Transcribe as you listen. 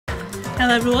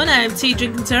Hello everyone, I am Tea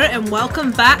Drinking Turret and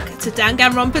welcome back to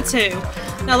Danganronpa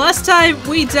 2. Now last time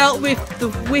we dealt with the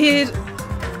weird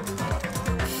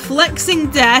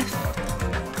flexing death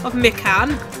of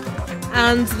Mikan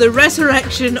and the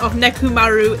resurrection of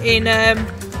Nekomaru in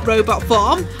robot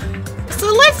form.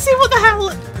 So let's see what the hell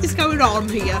is going on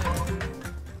here.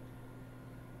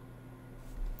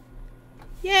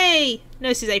 Yay!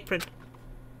 Nurse's apron.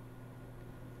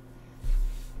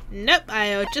 Nope,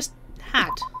 I just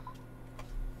had.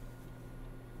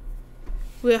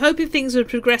 We were hoping things would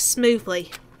progress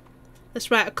smoothly. That's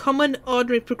right, a common,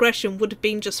 ordinary progression would have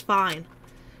been just fine.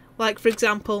 Like, for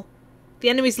example, the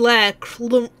enemy's lair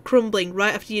crumbling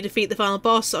right after you defeat the final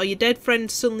boss, or your dead friend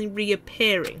suddenly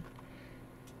reappearing.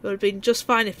 It would have been just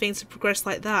fine if things had progressed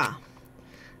like that.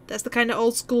 That's the kind of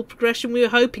old-school progression we were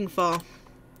hoping for.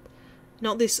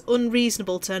 Not this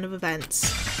unreasonable turn of events.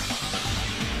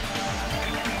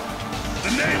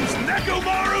 The name's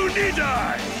Nekomaru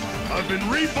Nidai! I've been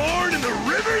reborn in the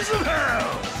rivers of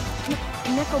hell!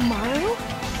 Nekomaru?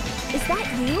 Is that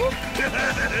you?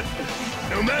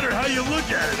 No matter how you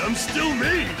look at it, I'm still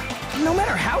me! No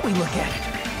matter how we look at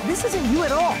it, this isn't you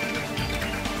at all.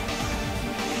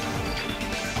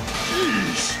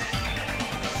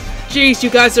 Jeez, you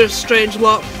guys are a strange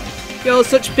lot. You all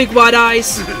such big wide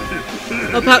eyes.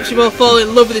 Or perhaps you all fall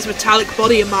in love with this metallic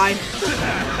body of mine.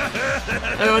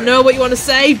 I don't know what you want to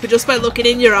say, but just by looking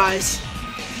in your eyes.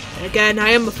 Again, I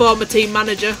am a former team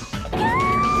manager.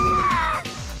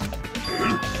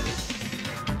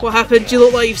 What happened? You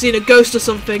look like you've seen a ghost or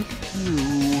something.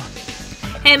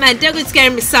 Hey man, don't go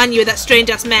scaring Miss Sanya with that strange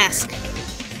ass mask.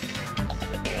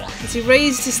 As he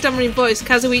raised his stammering voice,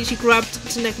 Kazuichi grabbed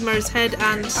to Nekomaru's head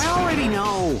and... I already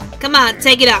know. Come on,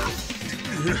 take it off.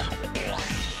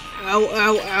 Ow,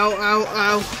 ow, ow, ow,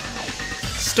 ow.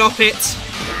 Stop it.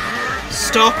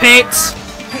 Stop it.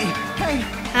 Hey.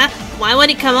 Huh? Why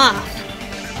won't it come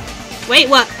off? Wait,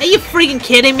 what? Are you freaking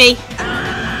kidding me?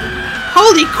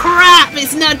 Holy crap!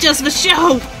 It's not just for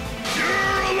show!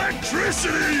 Pure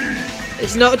electricity!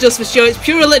 It's not just for show, it's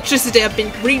pure electricity. I've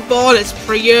been reborn as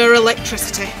pure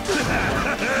electricity.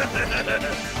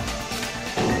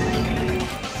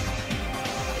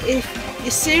 If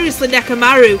you're seriously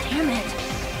Nekomaru. Damn it.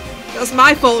 That's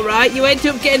my fault, right? You ended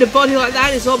up getting a body like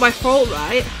that, it's all my fault,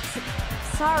 right?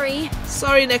 Sorry.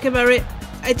 Sorry, Nekomaru.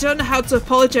 I don't know how to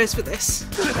apologise for this.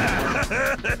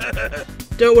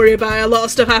 Don't worry about it, a lot of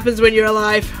stuff happens when you're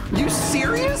alive. You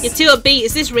serious? You're too upbeat,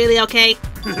 is this really okay?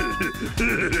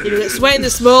 If you get sweating the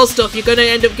small stuff, you're gonna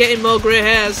end up getting more grey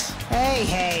hairs.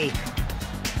 Hey.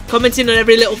 Commenting on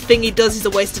every little thing he does is a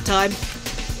waste of time.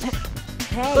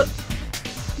 Hey. But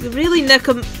you're really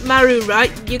Nekomaru,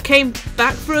 right? You came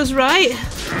back for us, right?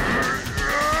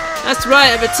 That's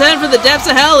right, I've returned from the depths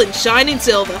of hell in shining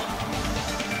silver.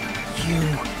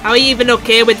 How are you even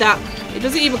okay with that? It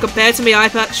doesn't even compare to me, eye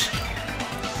patch.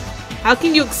 How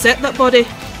can you accept that body?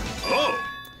 Oh!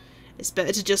 It's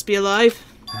better to just be alive.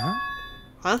 Huh?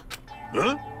 Huh?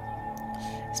 Huh?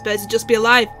 It's better to just be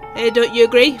alive. Hey, don't you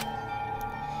agree?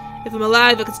 If I'm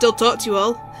alive, I can still talk to you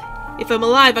all. If I'm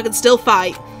alive, I can still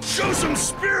fight. Show some It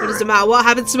spirit! doesn't matter what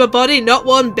happens to my body, not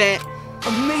one bit.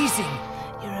 Amazing.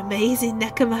 You're amazing.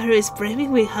 Nekomaru is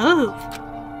brimming with hope.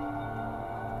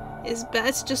 It's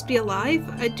better to just be alive.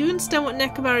 I do understand what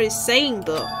Nekomaru is saying,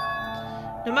 but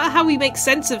no matter how we make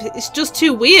sense of it, it's just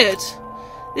too weird.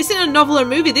 This isn't a novel or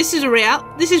movie. This is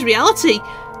reality,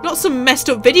 not some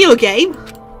messed up video game.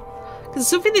 Can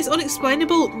something this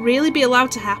unexplainable really be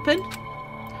allowed to happen?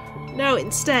 No,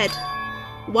 instead.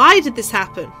 Why did this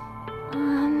happen?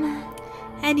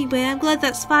 Anyway, I'm glad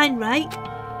that's fine, right?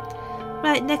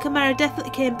 Right, Nekomaru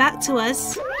definitely came back to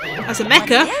us. As a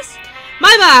mecha? Yes?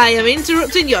 My, I'm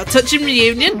interrupting your touching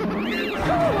reunion. Why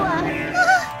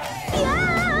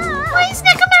is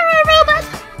Nekomaru a robot?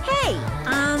 Hey,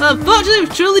 Unfortunately, it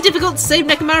was truly difficult to save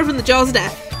Nekomaru from the jaws of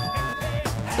death.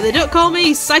 But they don't call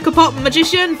me Psychopop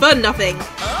Magician for nothing.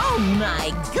 Oh my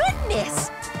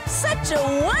goodness! Such a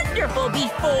wonderful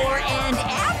before and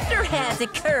after has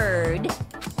occurred.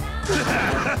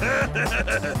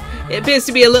 It appears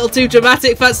to be a little too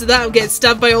dramatic. Thanks to that, I'm getting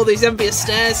stabbed by all these envious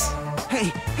stares.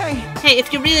 Hey. Hey,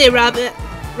 if you're really a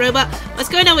robot, what's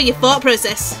going on with your thought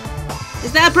process?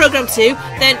 Is that a program too?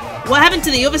 Then what happened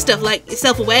to the other stuff, like your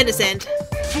self-awareness end?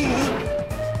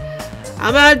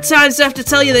 I'm out of times to have to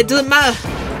tell you that it doesn't matter.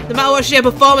 No matter what shape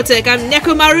or form I take, I'm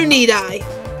Nekomaru Nidai.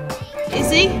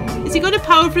 Is he? Is he going to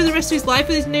power through the rest of his life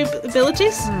with his new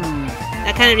abilities?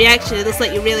 That kind of reaction, it looks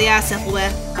like you really are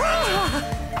self-aware.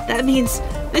 That means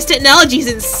this technology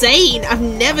is insane. I've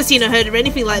never seen or heard of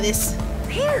anything like this.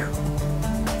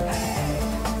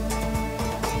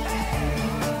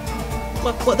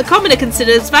 what the commoner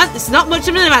considers is not much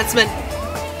of an advancement.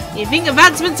 You think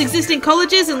advancements exist in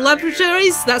colleges and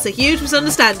laboratories? That's a huge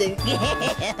misunderstanding.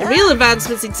 The real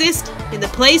advancements exist in the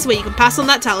place where you can pass on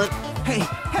that talent. Hey!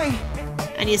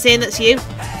 And you're saying that's you?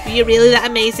 Are you really that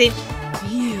amazing?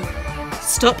 You.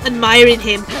 Stop admiring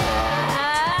him.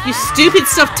 You stupid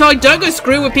stuffed toy, don't go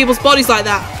screwing with people's bodies like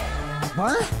that.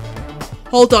 What?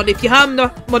 Hold on, if you harm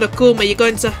Monokuma, you're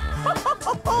going to...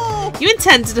 You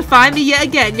intend to defy me yet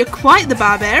again? You're quite the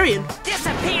barbarian.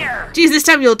 Disappear! Geez, this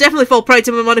time you'll definitely fall prey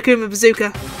to my Monokuma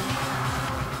bazooka.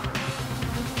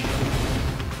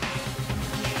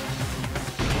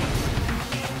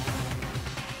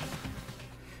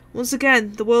 Once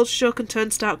again, the world shook and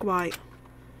turned stark white,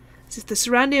 as if the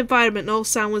surrounding environment and all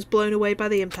sound was blown away by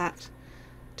the impact,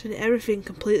 turning everything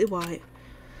completely white.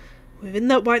 Within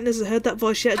that whiteness, I heard that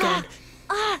voice yet again.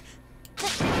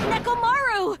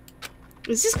 Nekomaru!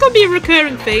 Is this going to be a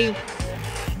recurring theme?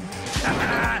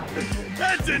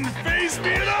 That didn't faze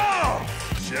me at all!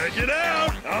 Check it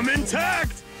out! I'm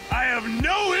intact! I have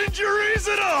no injuries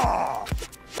at all!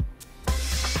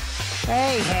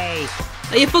 Hey!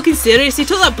 Are you fucking serious? He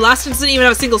took that blast and doesn't even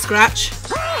have a single scratch.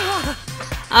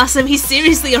 Awesome, he's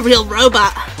seriously a real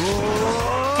robot.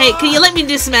 Hey, can you let me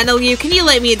dismantle you? Can you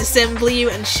let me disassemble you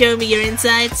and show me your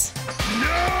insides?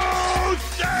 No,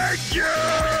 thank you!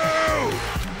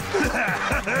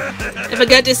 If I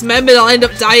get dismembered, I'll end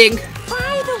up dying.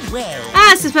 By the way...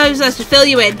 I suppose I should fill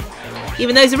you in.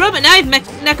 Even though he's a robot now, if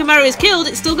Nekomaru is killed,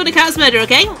 it's still going to count as murder,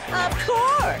 okay? Of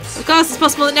course! Of course, it's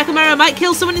possible that Nekomaru might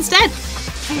kill someone instead.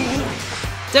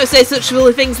 Don't say such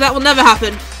silly things, that will never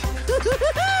happen.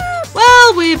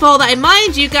 Well, with all that in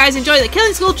mind, you guys enjoy the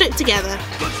killing school trip together.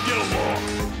 Let's get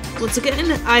along. Once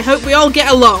again, I hope we all get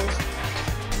along.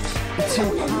 It's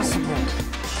impossible.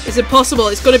 It's impossible,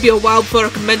 it's going to be a while before I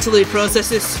can mentally process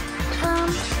this.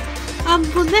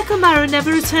 Will Nekomaru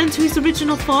never return to his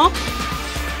original form?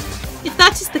 If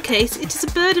that is the case, it is a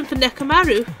burden for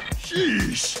Nekomaru.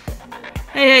 Sheesh.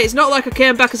 Hey, it's not like I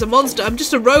came back as a monster, I'm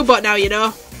just a robot now, you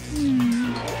know.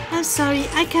 I'm sorry,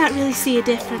 I can't really see a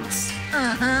difference.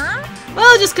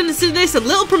 Well, just consider this a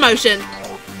little promotion.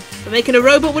 For making a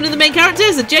robot one of the main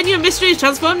characters, a genuine mystery is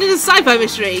transformed into a sci-fi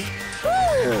mystery.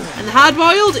 And the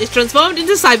hard-boiled is transformed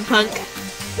into cyberpunk.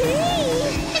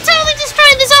 It totally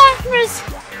destroyed the genres.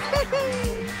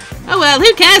 Oh well,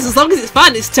 who cares? As long as it's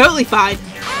fun, it's totally fine.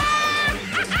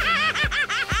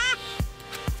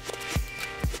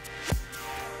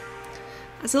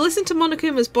 As I listened to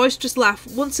Monokuma's boisterous laugh,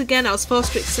 once again I was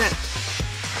forced to accept.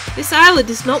 This island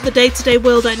is not the day-to-day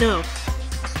world I know.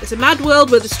 It's a mad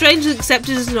world where the strange is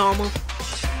accepted as normal.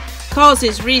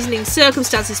 Causes, reasoning,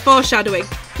 circumstances, foreshadowing.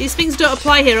 These things don't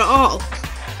apply here at all.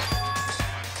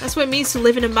 That's what it means to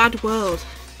live in a mad world.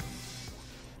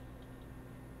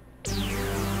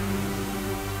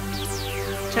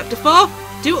 Chapter 4.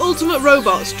 Do Ultimate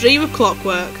Robots Dream of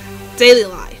Clockwork. Daily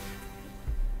Life.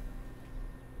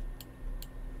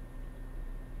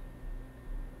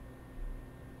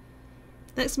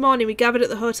 Next morning we gathered at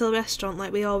the hotel restaurant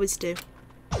like we always do.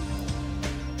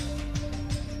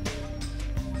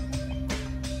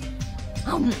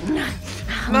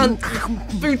 Man,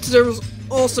 food today was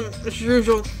awesome as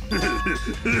usual.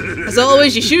 As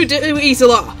always, you should eat a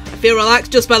lot. I feel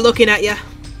relaxed just by looking at you.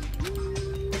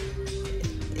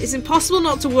 It's impossible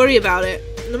not to worry about it.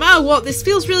 No matter what, this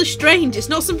feels really strange. It's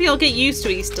not something I'll get used to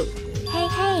easily.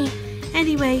 Hey.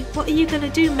 Anyway, what are you gonna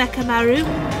do, Mekamaru?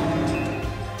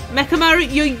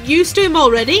 Mekamaru, you're used to him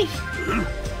already?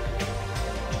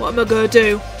 What am I gonna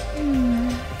do?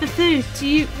 For food, do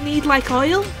you need like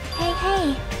oil?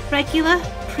 Hey. Regular?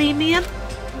 Premium?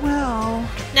 Well...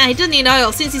 Nah, he doesn't need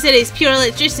oil. Since he said it's pure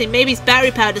electricity, maybe it's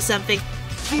battery powered or something.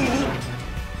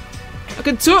 I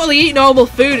can totally eat normal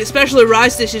food, especially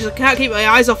rice dishes. I can't keep my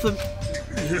eyes off them.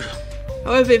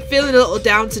 I've been feeling a little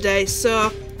down today,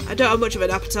 so I don't have much of an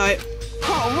appetite.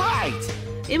 Alright!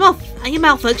 Are you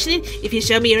malfunctioning? If you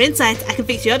show me your insides, I can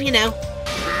fix you up, you know.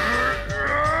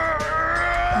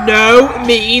 No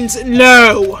means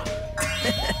no!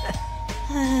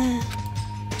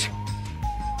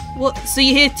 What? So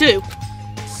you're here too?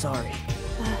 Sorry.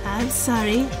 I'm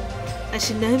sorry. I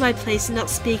should know my place and not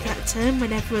speak out of turn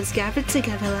when everyone's gathered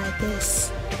together like this.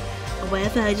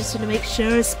 However, I just want to make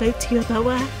sure I spoke to you about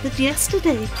what happened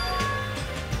yesterday.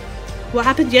 What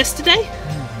happened yesterday?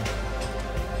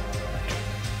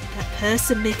 That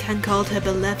person Mikan called her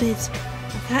beloved.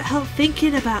 I can't help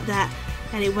thinking about that,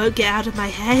 and it won't get out of my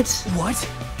head. What?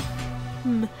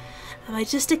 Am I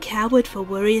just a coward for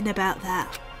worrying about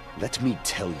that? Let me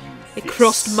tell you It this.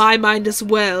 crossed my mind as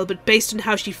well, but based on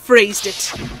how she phrased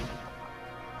it.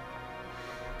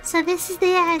 So this is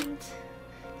the end.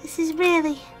 This is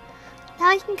really... Now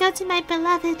I can go to my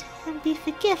beloved and be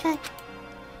forgiven.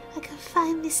 I can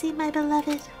finally see my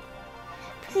beloved.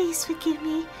 Please forgive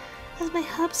me, as my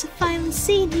hopes of finally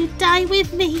seeing you die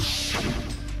with me.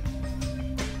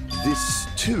 This,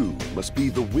 too, must be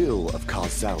the will of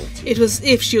causality. It was as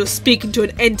if she was speaking to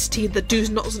an entity that does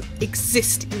not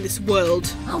exist in this world.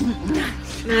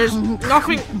 There's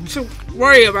nothing to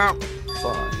worry about.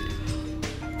 Fine.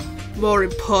 More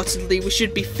importantly, we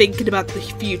should be thinking about the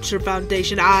Future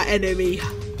Foundation, our enemy.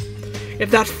 If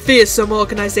that fearsome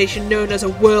organisation known as a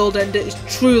World Ender is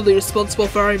truly responsible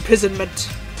for our imprisonment,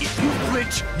 If you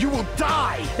flinch, you will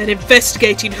die! then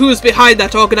investigating who's behind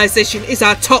that organisation is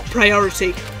our top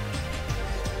priority.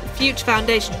 The Future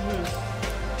Foundation,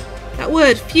 That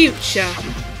word, future.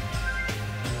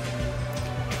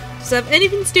 Does it have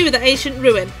anything to do with the ancient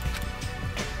ruin?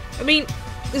 I mean,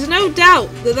 there's no doubt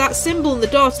that that symbol on the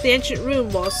door to the ancient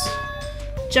ruin was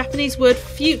the Japanese word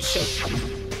future.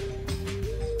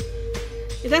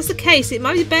 If that's the case, it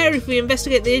might be better if we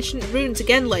investigate the ancient ruins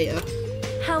again later.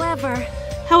 However,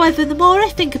 the more I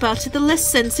think about it, the less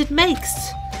sense it makes.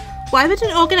 Why would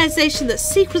an organisation that's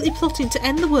secretly plotting to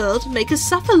end the world make us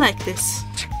suffer like this?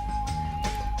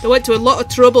 They went to a lot of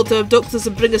trouble to abduct us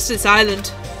and bring us to this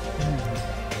island.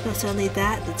 Not only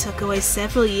that, they took away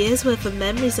several years' worth of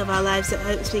memories of our lives at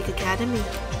Oakspeak Academy.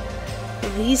 For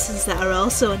reasons that are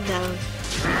also unknown.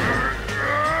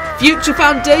 Future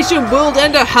Foundation World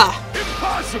Ender, ha!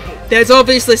 Impossible! There's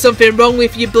obviously something wrong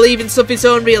with you believing something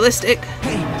so unrealistic.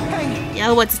 Hey!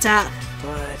 Yo, what's it at?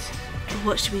 But...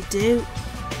 What should we do?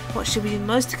 What should we be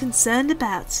most concerned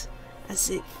about as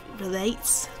it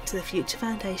relates to the Future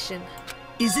Foundation?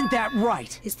 Isn't that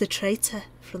right? Is the traitor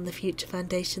from the Future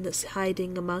Foundation that's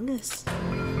hiding among us?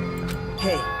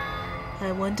 Hey,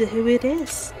 I wonder who it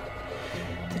is.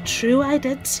 The true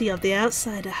identity of the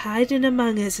outsider hiding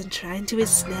among us and trying to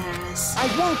ensnare us.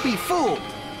 I won't be fooled!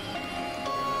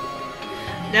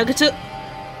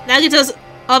 Nagato's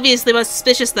obviously most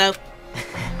suspicious though.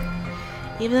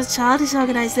 Even a childish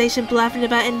organisation blabbering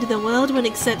about ending the world won't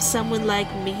accept someone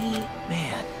like me.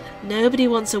 Man. Nobody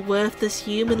wants a worthless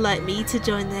human like me to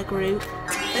join their group.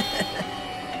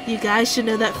 You guys should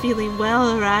know that feeling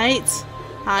well, right?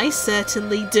 I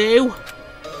certainly do.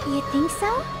 you think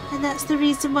so? And that's the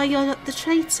reason why you're not the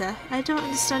traitor? I don't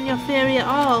understand your theory at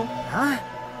all. Huh?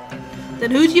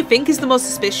 Then who do you think is the most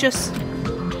suspicious?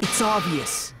 It's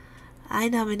obvious. I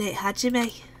nominate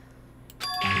Hajime.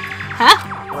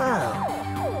 Huh? Wow.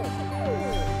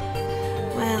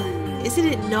 Well, isn't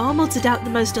it normal to doubt the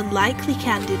most unlikely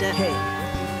candidate? Hey,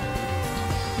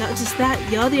 Not just that,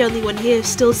 you're the only one here who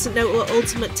still doesn't know what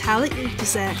ultimate talent you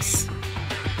possess.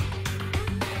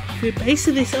 If we're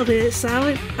basing this on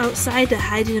an outsider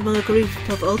hiding among a group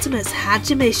of ultimates,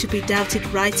 Hajime should be doubted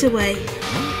right away.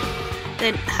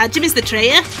 Then Hajime's the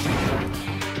traitor?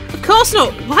 Of course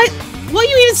not! What are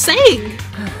you even saying?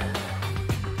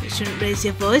 You shouldn't raise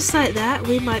your voice like that.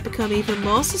 We might become even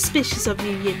more suspicious of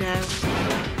you, you know.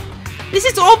 This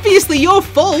is obviously your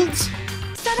fault!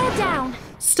 Settle down.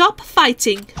 Stop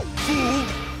fighting.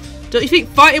 Don't you think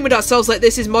fighting with ourselves like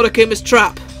this is Monokuma's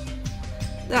trap?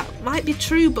 That might be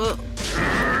true, but...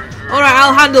 Alright,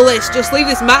 I'll handle this. Just leave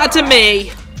this matter to me.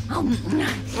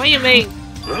 What do you mean?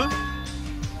 Huh?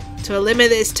 To eliminate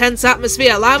this tense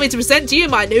atmosphere, allow me to present to you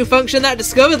my new function that I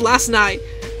discovered last night.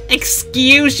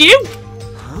 Excuse you?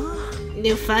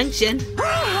 New function?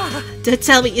 Don't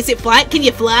tell me, is it flight? Can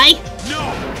you fly?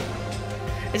 No!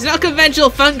 It's not a conventional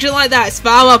function like that. It's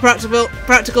far more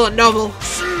practical and novel.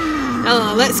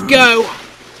 Hello, let's go.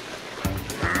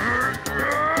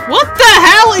 What the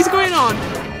hell is going on?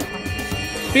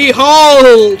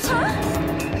 Behold!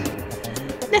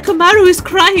 Nekomaru is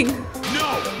crying.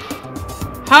 No!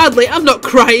 Hardly, I'm not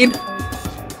crying.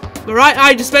 My right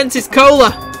eye dispenses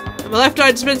cola, and my left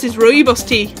eye dispenses rooibos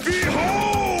tea.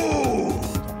 Behold!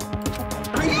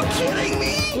 are you kidding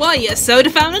me? What, you a soda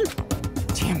fountain?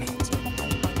 Damn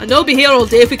it. I know I'll be here all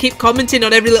day if we keep commenting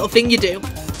on every little thing you do. Don't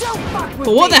fuck with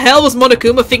But what me. the hell was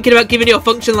Monokuma thinking about giving you a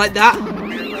function like that?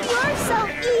 You're so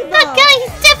evil. That guy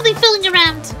is definitely fooling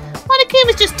around.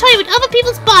 Monokuma's just toying with other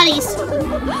people's bodies.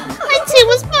 I too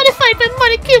was modified by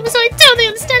Monokuma, so I totally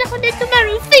understand how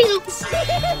Nekomaru feels.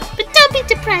 But don't be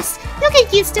depressed. You'll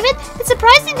get used to it. It's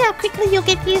surprising how quickly you'll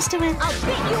get used to it. I'll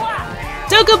beat you up.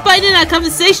 Don't go biting in our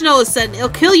conversation all of a sudden. It'll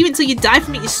kill you until you die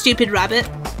from it, you stupid rabbit.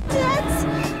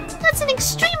 That's an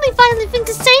extremely violent thing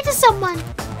to say to someone.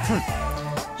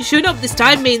 You showed up this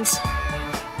time means...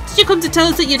 Did you come to tell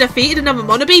us that you defeated another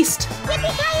Mono Beast?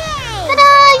 Ta-da!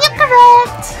 You're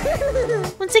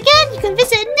correct. Once again, you can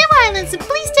visit new islands, and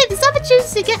please take this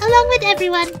opportunity to get along with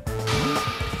everyone.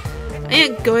 I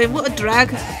ain't going, what a drag.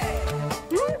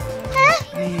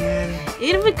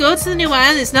 Even if we go to the new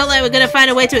island, it's not like we're gonna find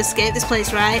a way to escape this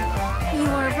place, right? You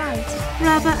are right.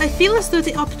 Rather, I feel as though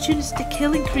the opportunity to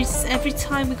kill increases every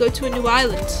time we go to a new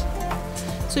island.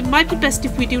 So it might be best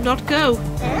if we do not go.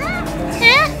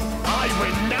 I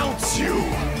renounce you!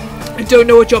 I don't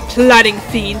know what you're planning,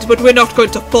 Fiend, but we're not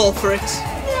going to fall for it.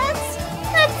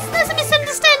 That's a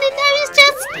misunderstanding. I was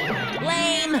just...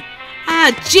 Lame.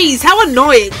 Ah, jeez, how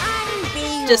annoying! I'm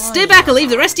being Just stay back and leave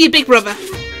the rest to your big brother.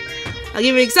 I'll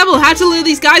give you an example of how to lure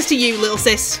these guys to you, little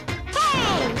sis. Hey,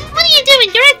 what are you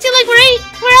doing? You're acting like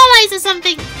we're allies or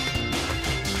something.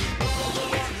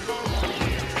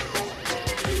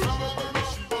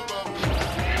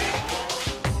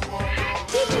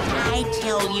 I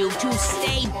tell you to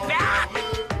stay back!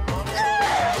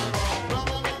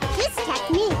 This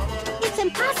technique, it's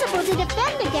impossible to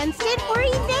defend against it or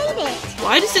evade it.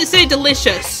 Why does it say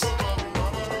delicious?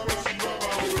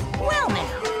 Well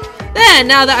now, There,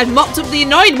 now that I've mopped up the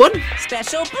annoying one.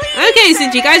 special please. Okay,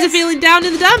 since you guys are feeling down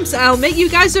in the dumps, I'll make you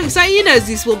guys so excited your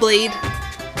noses will bleed.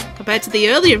 Compared to the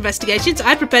earlier investigations,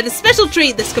 I prepared a special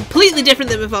treat that's completely different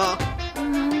than before.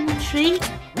 Treat?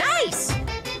 Nice!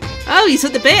 Oh, you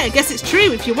took the bait. I guess it's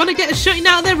true. If you want to get us shutting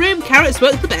out of their room, carrots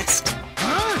work the best.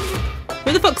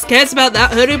 Who the fuck cares about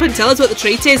that? Hurry up and tell us what the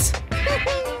treat is.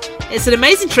 It's an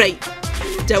amazing treat.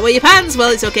 Don't wear your pants.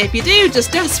 Well, it's okay if you do.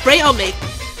 Just don't spray it on me.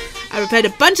 I prepared a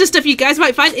bunch of stuff you guys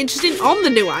might find interesting on the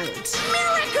new island.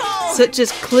 Miracle! Such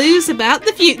as clues about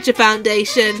the Future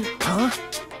Foundation. Huh?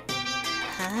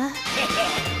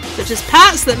 Such as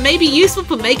parts that may be useful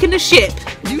for making a ship.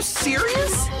 You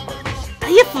serious? Are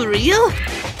you for real?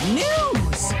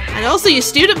 News! And also your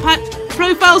student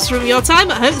profiles from your time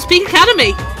at Hope's Peak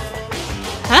Academy.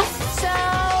 Huh?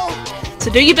 So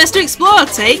do your best to explore.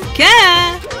 Take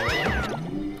care.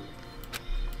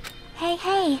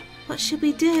 Hey. What should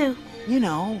we do? You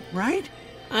know, right?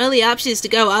 Only option is to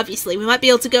go, obviously. We might be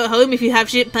able to go home if you have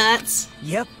ship parts.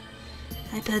 Yep.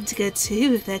 I plan to go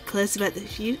too if they're close about the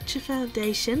Future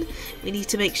Foundation. We need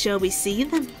to make sure we see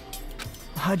them.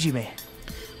 Hajime.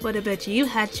 What about you,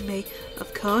 Hajime?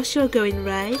 Of course you're going,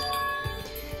 right?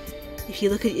 If you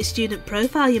look at your student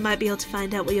profile, you might be able to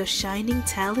find out what your shining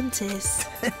talent is.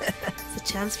 It's a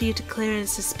chance for you to clear any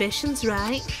suspicions,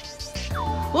 right?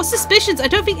 What suspicions? I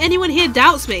don't think anyone here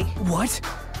doubts me. What?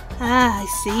 Ah, I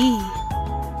see.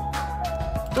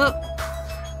 But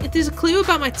if there's a clue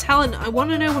about my talent, I want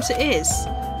to know what it is.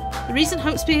 The reason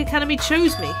Hope Speak Academy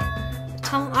chose me. The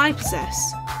talent I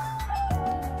possess.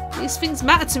 These things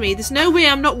matter to me. There's no way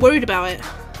I'm not worried about it.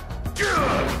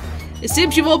 It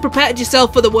seems you've all prepared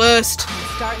yourself for the worst.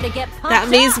 Starting to get pumped That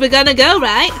means we're gonna go,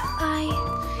 right?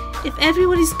 I... If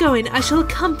everyone is going, I shall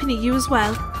accompany you as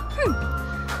well.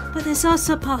 But there's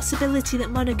also a possibility that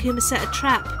Monokuma set a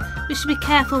trap. We should be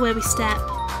careful where we step.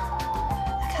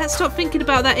 I can't stop thinking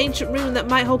about that ancient ruin that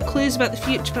might hold clues about the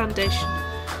Future Foundation.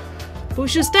 But we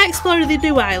should start exploring the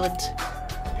new island.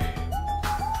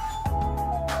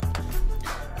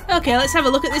 Okay, let's have a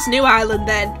look at this new island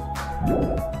then.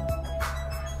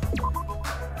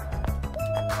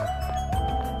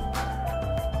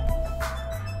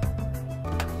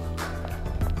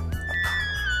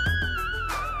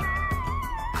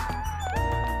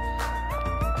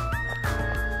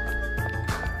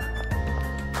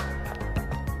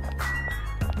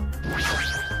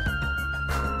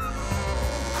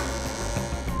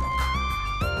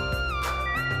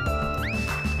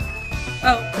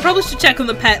 Oh, probably should check on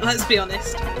the pet, let's be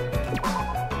honest.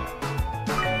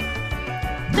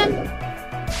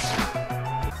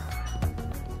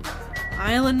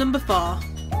 Island number 4.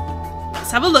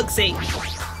 Let's have a look-see.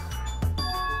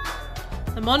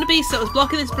 The mono beast that was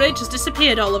blocking this bridge has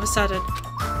disappeared all of a sudden.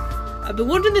 I've been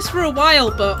wondering this for a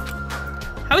while, but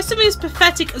how is something as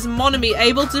pathetic as Monomi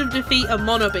able to defeat a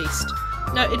mono beast?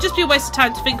 No, it'd just be a waste of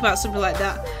time to think about something like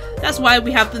that. That's why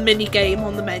we have the mini game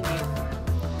on the menu.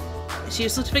 It's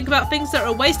useful to think about things that are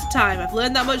a waste of time. I've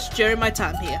learned that much during my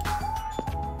time here.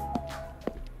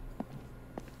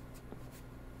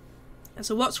 And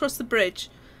so what's across the bridge?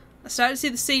 I started to see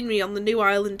the scenery on the new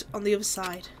island on the other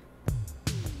side.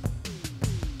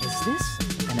 Is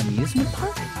this an amusement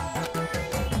park?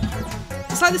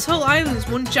 It's like this whole island is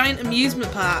one giant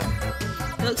amusement park.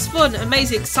 It looks fun,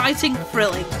 amazing, exciting,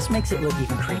 thrilling. This makes it look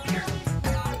even creepier.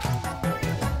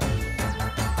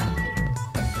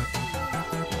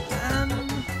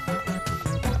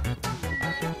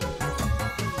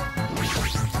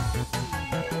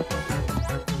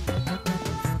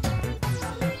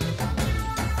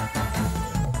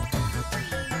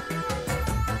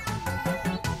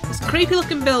 This creepy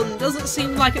looking building doesn't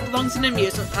seem like it belongs in an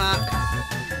amusement park.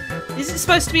 Is it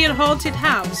supposed to be a haunted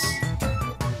house?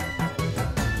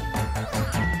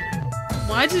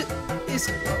 Why does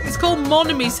it's called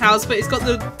Monomi's house, but it's got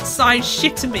the sign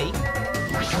Shitami?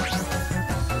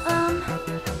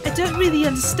 I don't really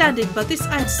understand it, but this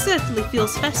ad certainly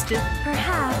feels festive.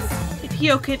 Perhaps. If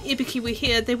Hyoka and Ibiki were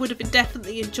here, they would have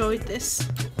definitely enjoyed this.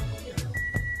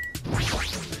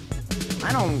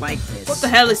 I don't like this. What the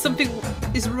hell? Something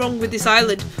is wrong with this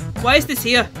island. Why is this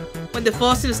here? When they're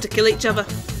forcing us to kill each other.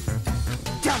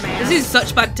 Dumbass. This is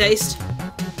such bad taste.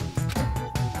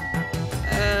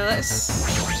 Let's...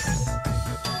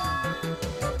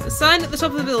 The sign at the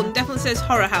top of the building definitely says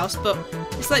horror house, but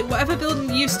it's like whatever building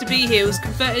used to be here was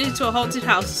converted into a haunted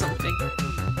house or something.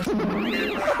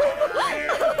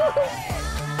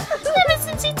 Ever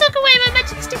since he took away my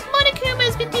magic stick, Monokuma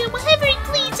has been doing whatever he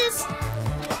pleases.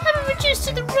 I'm reduced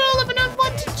to the role of an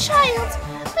unwanted child.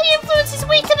 My influence is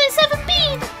weaker than it's ever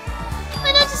been.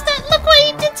 I noticed that. Look what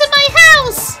he did to my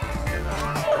house.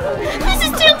 This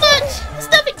is too much. There's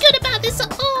nothing good about this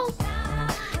at all.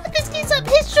 If this keeps up,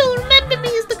 history will remember me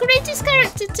as the greatest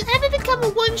character to ever become a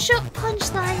one-shot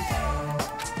punchline.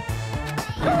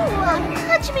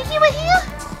 Hajime, you were here?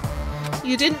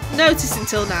 You didn't notice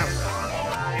until now.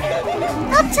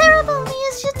 How terrible of me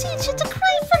as your teacher to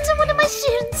cry in front of one of my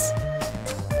students.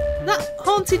 That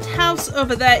haunted house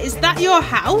over there, is that your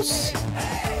house?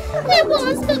 It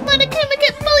was, but Monokuma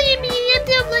kept bullying me and he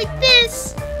ended up like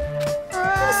this. It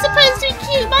was supposed to be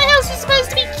cute. My house was supposed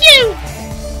to be cute.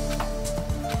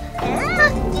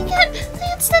 You can't. I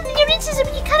understand that you're racism,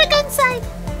 but you cannot go inside.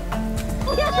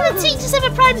 Even teachers have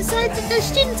a private side that their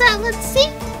students aren't allowed to see.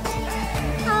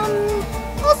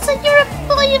 Also, you're a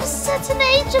boy of a certain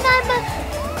age, and I'm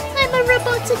a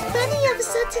robotic bunny of a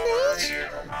certain age.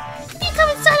 If you come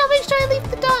inside, I'll make sure I leave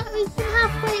the door open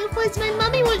halfway, otherwise my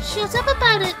mummy won't shut up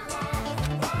about it.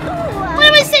 What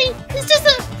am I saying? It's just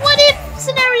a what-if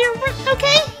scenario,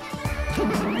 okay?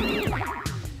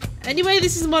 Anyway,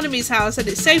 this is Monomi's house, and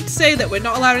it's safe to say that we're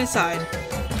not allowed inside.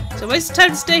 So waste of time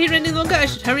to stay here any longer. I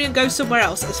should hurry and go somewhere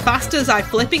else as fast as I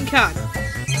flipping can.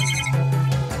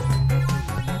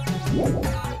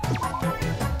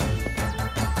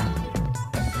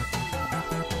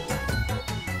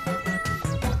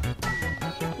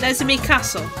 Nezumi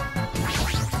Castle.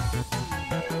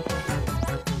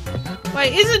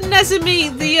 Wait, isn't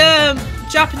Nezumi the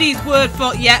Japanese word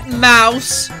for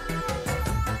mouse?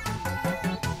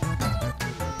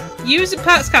 Using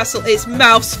Park's Castle is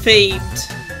mouse themed.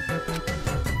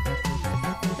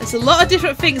 There's a lot of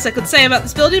different things I could say about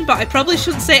this building, but I probably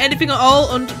shouldn't say anything at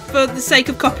all for the sake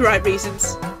of copyright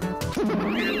reasons.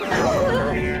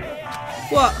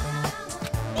 What?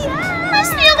 That's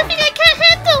the other thing I can't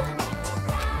handle.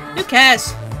 Who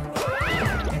cares?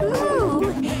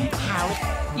 Ooh,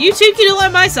 You two can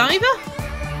like mice either?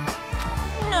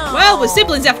 no. Well, we're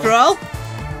siblings after all.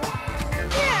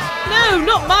 No,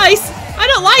 not mice. I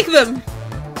don't like them.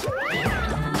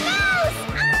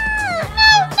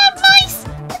 No, not mice.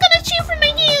 They're gonna chew from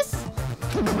my ears.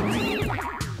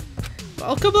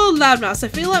 Oh, come on, Loudmouse. I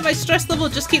feel like my stress level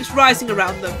just keeps rising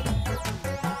around them.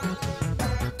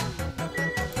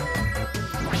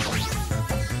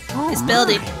 This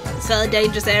building. It's full of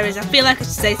dangerous areas. I feel like I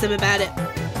should say something about it.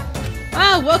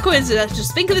 Wow, what a coincidence.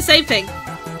 Just think of the same thing.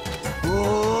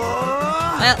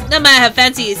 Well, no matter how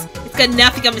fancy it is, it's got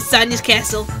nothing on Misania's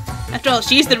castle. After all,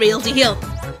 she's the real deal.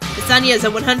 Misania is a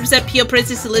 100% pure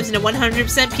princess who lives in a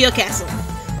 100% pure castle.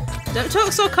 Don't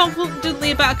talk so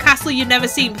confidently about a castle you've never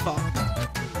seen before.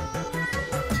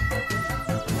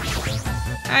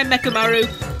 Hi, Mekamaru.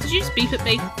 Did you just beep at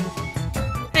me?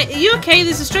 Hey, are you okay?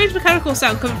 There's a strange mechanical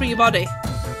sound coming from your body.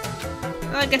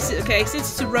 I guess it's okay. Since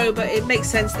it's a robot, it makes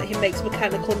sense that he makes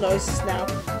mechanical noises now.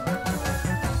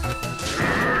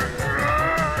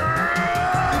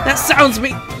 That sounds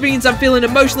means I'm feeling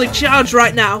emotionally charged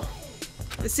right now.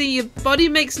 I see your body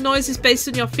makes noises based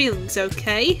on your feelings,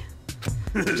 okay?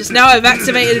 Just now I've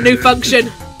activated a new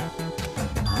function.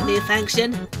 A new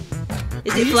function?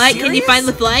 Is it flight? Can you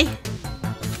finally fly?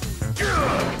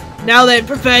 Now then,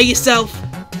 prepare yourself.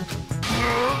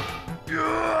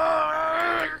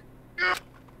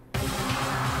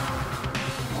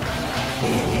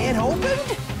 It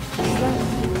opened?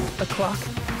 A clock?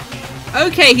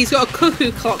 Okay, he's got a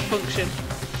cuckoo clock function.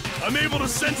 I'm able to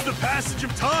sense the passage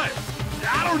of time.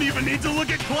 I don't even need to look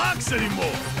at clocks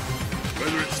anymore.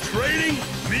 Whether it's training,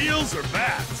 meals, or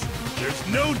baths, there's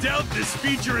no doubt this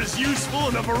feature is useful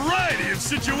in a variety of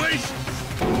situations.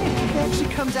 It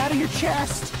actually comes out of your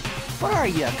chest. What are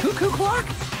you, a cuckoo clock?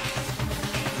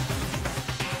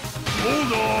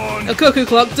 Hold on. A cuckoo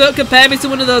clock? Don't compare me to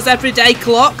one of those everyday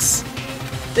clocks.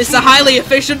 This is a highly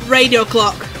efficient radio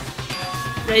clock.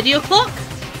 Radio clock?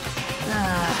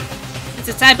 It's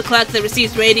a type of clock that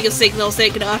receives radio signals so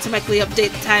it can automatically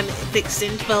update the time at fixed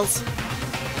intervals.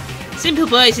 Simple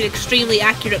but it's an extremely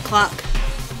accurate clock.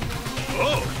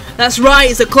 Oh, That's right,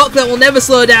 it's a clock that will never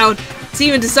slow down. It's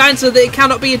even designed so that it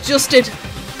cannot be adjusted.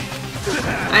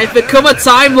 I've become a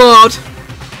Time Lord.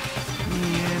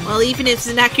 Well, even if it's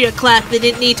an accurate clock, they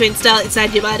didn't need to install it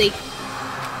inside your body.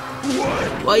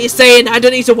 What are you saying? I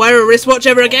don't need to wear a wristwatch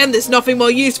ever again? There's nothing more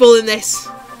useful than this.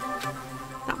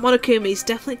 That Monokuma is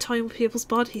definitely toying with people's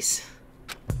bodies.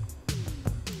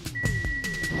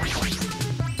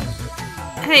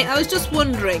 Hey, I was just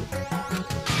wondering.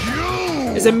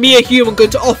 Is a mere human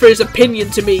going to offer his opinion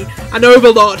to me? An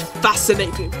overlord?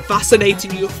 Fascinating,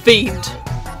 fascinating, you fiend.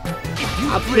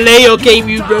 I'll play your game,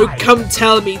 you rogue. Come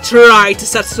tell me. Try to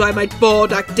satisfy my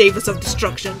bored activus of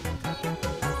destruction.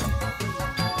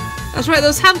 That's right,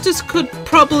 those hamsters could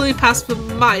probably pass for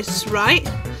mice, right?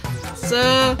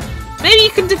 So, maybe you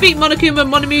can defeat Monokuma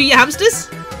and Monomu, your hamsters?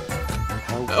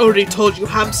 I already told you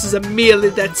hamsters are merely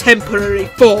their temporary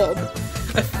form.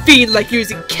 A fiend like you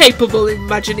is incapable of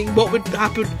imagining what would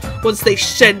happen once they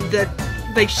shed their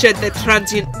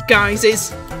transient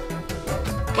guises.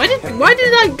 Why did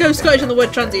I go Scottish on the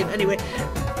word transient anyway?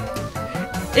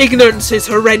 Ignorance is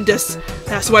horrendous.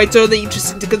 That's why it's only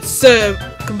interesting to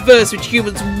converse with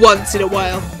humans once in a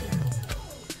while.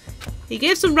 He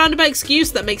gave some roundabout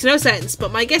excuse that makes no sense,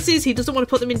 but my guess is he doesn't want to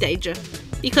put them in danger.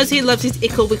 Because he loves his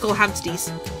ickle-wickle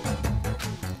hamsties.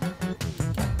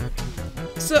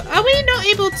 So, are we not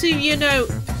able to, you know,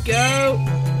 go...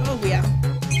 Oh, we are.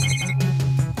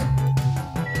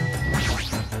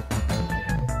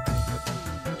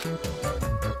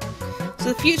 So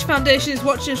the Future Foundation is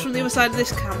watching us from the other side of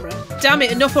this camera. Damn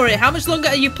it, enough already. How much longer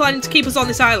are you planning to keep us on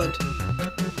this island?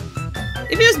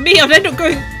 If it was me, I'd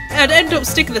end up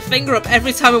sticking the finger up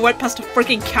every time I went past a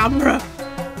freaking camera.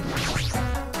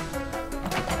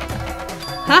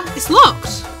 Huh? It's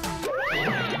locked.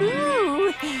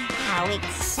 Ooh, how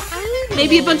exciting.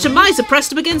 Maybe a bunch of mice are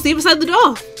pressed up against the other side of the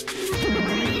door.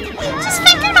 Just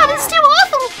thinking about it's too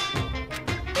awful.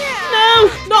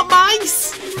 No, not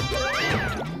mice.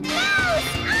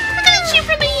 I'm gonna shoot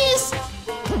from my ears.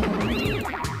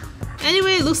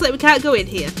 Anyway, it looks like we can't go in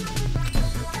here.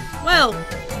 Well,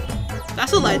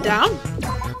 that's a letdown.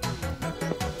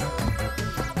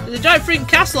 There's a giant freaking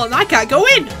castle and I can't go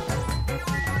in.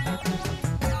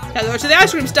 Can't go to the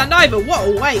ice cream stand either. What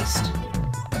a waste.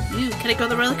 Ooh, can I go on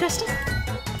the roller coaster?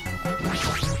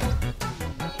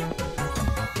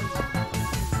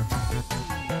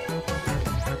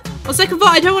 On second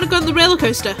thought, I don't want to go on the roller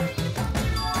coaster.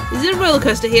 Is there a roller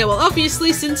coaster here? Well,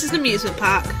 obviously, since it's an amusement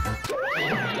park.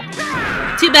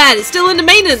 Too bad, it's still under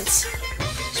maintenance.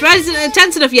 This ride isn't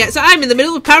intense enough yet, so I'm in the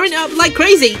middle of powering it up like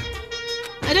crazy.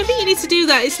 I don't think you need to do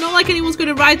that. It's not like anyone's going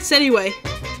to ride this anyway.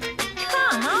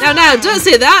 Now, don't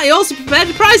say that. I also prepared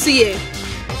a prize for you.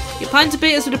 You plan to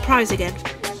beat us with a prize again.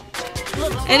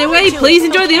 Anyway, please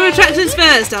enjoy the other attractions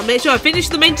first. I'll make sure I finish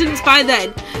the maintenance by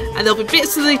then. And there'll be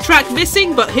bits of the track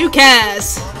missing, but who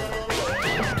cares?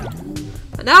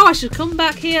 And now I should come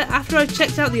back here after I've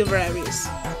checked out the other areas.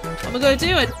 What am I going to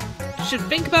do? I should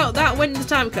think about that when the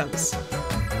time comes.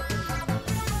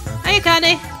 Hiya,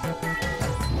 Connie.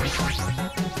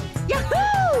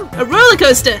 Yahoo! A roller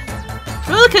coaster!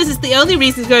 Roller coaster's the only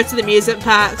reason to go to the amusement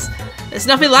parks. There's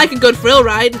nothing like a good thrill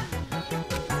ride.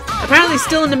 Apparently it's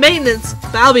still under maintenance,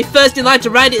 but I'll be first in line to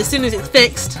ride it as soon as it's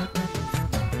fixed.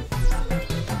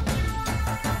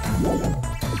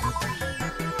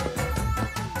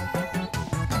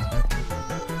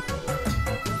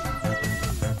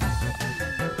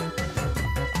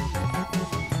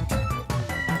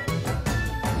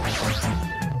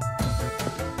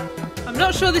 I'm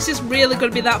not sure this is really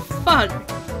going to be that fun.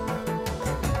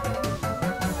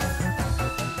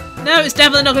 No, it's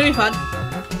definitely not going to be fun.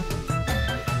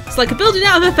 It's like a building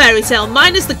out of a fairy tale,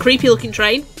 minus the creepy looking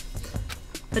train.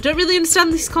 I don't really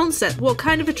understand this concept. What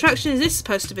kind of attraction is this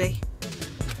supposed to be?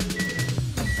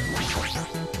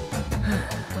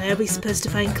 Where are we supposed to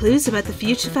find clues about the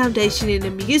Future Foundation in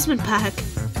an amusement park?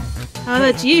 How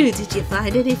about you? Did you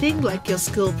find anything? Like your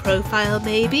school profile,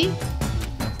 maybe?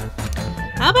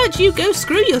 How about you go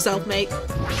screw yourself, mate?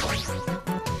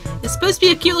 It's supposed to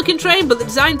be a cute looking train, but the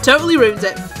design totally ruins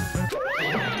it.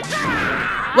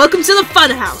 Welcome to the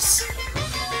Funhouse.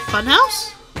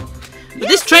 Funhouse? With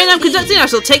this train I'm conducting, I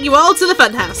shall take you all to the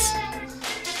Funhouse.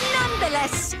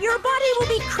 Nonetheless, your body will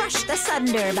be crushed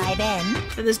asunder by then.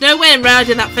 And there's no way I'm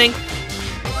riding that thing.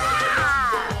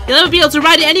 You'll never be able to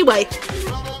ride it anyway.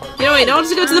 You know, in order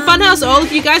to go to the Funhouse, all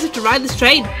of you guys have to ride this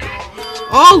train.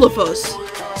 All of us.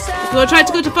 If you want to try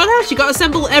to go to Funhouse, you got to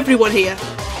assemble everyone here.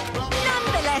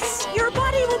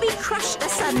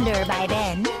 thunder by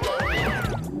then.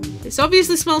 This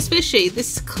obviously smells fishy.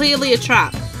 This is clearly a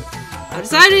trap. I've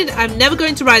decided I'm never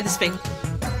going to ride this thing.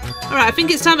 Alright, I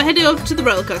think it's time I head over to the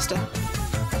roller coaster.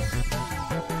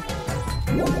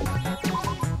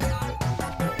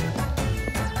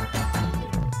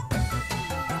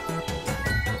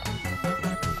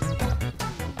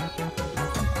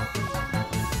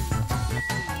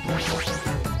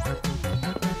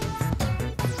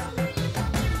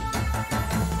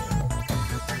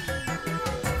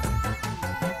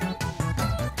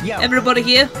 Yo. Everybody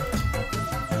here?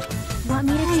 Want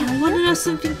me to tell you? Want to know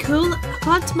something cool? I've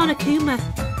gone to Monokuma.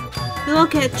 We'll all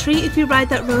get a treat if we ride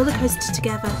that roller coaster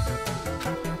together.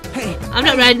 Hey, I'm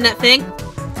not riding that thing.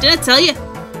 Did I tell you?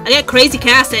 I get crazy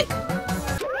car sick.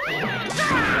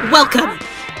 Welcome!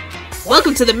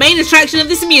 Welcome to the main attraction of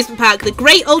this amusement park, the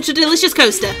Great Ultra Delicious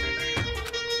Coaster.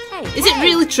 Is it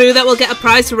really true that we'll get a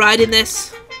prize for riding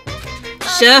this?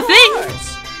 Sure thing!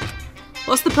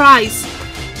 What's the prize?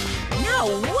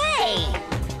 No way!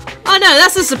 Oh no,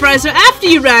 that's a surprise for after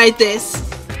you ride this!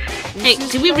 Hey,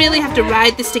 do we really have to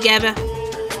ride this together?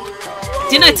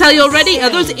 Didn't I tell you already? Are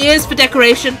those ears for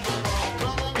decoration?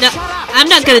 No, I'm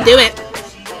not gonna do it.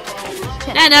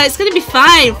 No, it's gonna be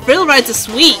fine. Thrill rides are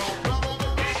sweet.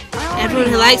 Everyone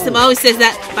who likes them always says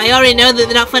that, but I already know that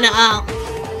they're not fun at all.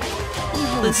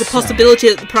 There's a possibility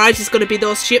that the prize is gonna be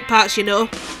those ship parts, you know.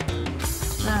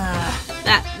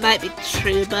 That might be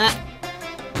true, but...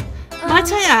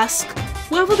 Might I ask,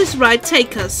 where will this ride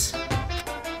take us?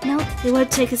 Nope. It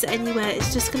won't take us anywhere,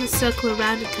 it's just gonna circle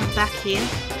around and come back here.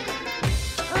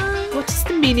 What is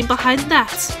the meaning behind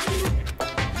that?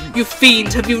 You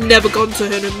fiend, have you never gone to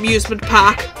an amusement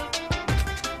park?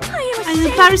 I'm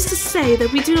embarrassed to say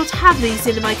that we do not have these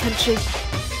in my country.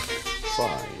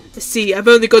 Fine. See, I've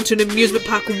only gone to an amusement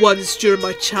park once during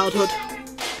my childhood.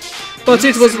 But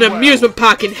it was an amusement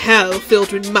park in hell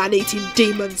filled with man-eating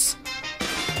demons.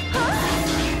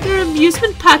 There are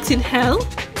amusement parks in hell?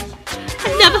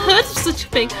 I've never heard of such a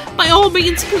thing. By all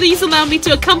means, please allow me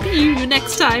to accompany you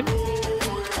next time.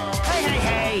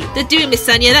 Hey. They're doing me,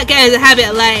 Sonia. That guy has a habit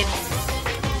of lying.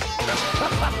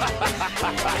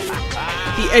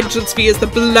 The entrance fee is the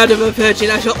blood of a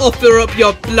virgin. I shall offer up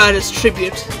your blood as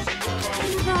tribute.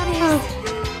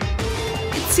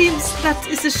 It seems that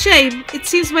is a shame. It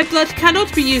seems my blood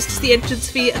cannot be used as the entrance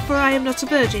fee, for I am not a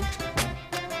virgin.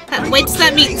 Wait till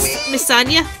that meets Miss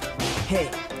Sonia. Hey.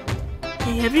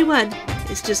 Hey everyone,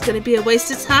 it's just going to be a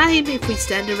waste of time if we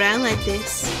stand around like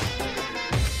this.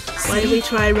 Why don't we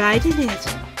try riding it?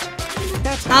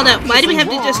 Hold up, why do we have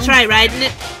to just try riding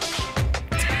it?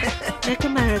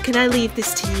 Nekomaru, can I leave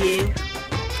this to you?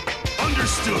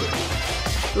 Understood.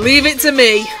 Leave it to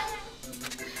me.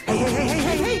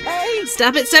 Hey.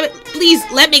 Stop it, please,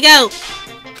 let me go.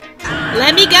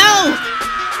 Let me go!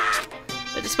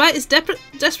 But despite his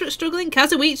desperate struggling,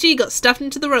 Kazuichi got stuffed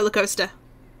into the roller coaster.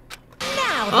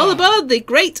 Now All then. aboard the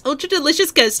Great Ultra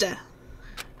Delicious Coaster.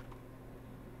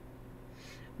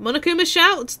 Monokuma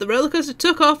shouts, the roller coaster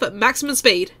took off at maximum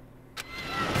speed.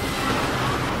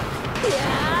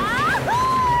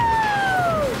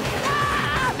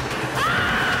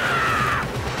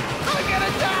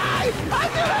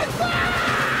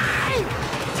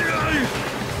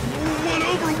 What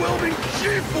overwhelming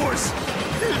G-force!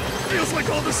 It feels like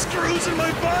all the screws in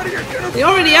my body are gonna They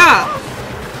already are.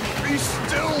 Be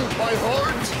still, my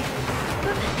heart!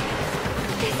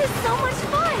 This is so much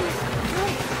fun!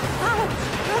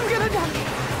 I'm gonna die.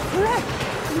 Let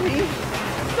me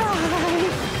die.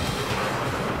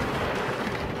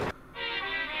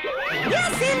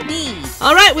 Yes, indeed.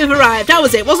 Alright, we've arrived. That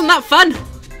was it. Wasn't that fun?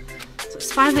 So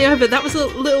it's finally over. That was a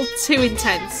little too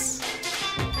intense.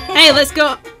 Hey, let's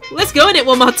go in it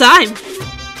one more time.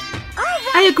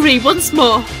 I agree, once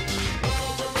more.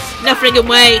 No friggin'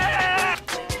 way.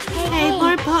 Hey,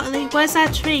 more importantly, where's our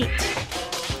treat?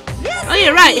 Oh,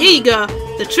 you're right. Here you go.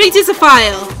 The treat is a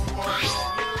file.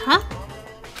 Huh?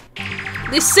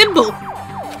 This symbol.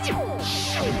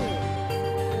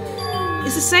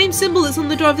 It's the same symbol that's on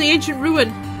the door of the ancient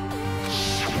ruin.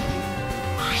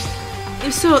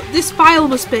 If so, this file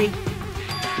must be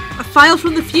a file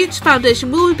from the Future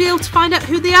Foundation. Will we be able to find out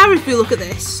who they are if we look at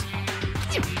this?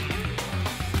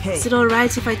 Hey. Is it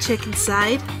alright if I check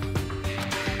inside?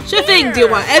 Sure thing, do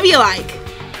whatever you like.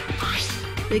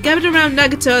 They gathered around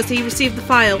Nagato as he received the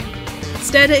file, and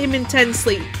stared at him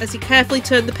intensely as he carefully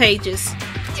turned the pages.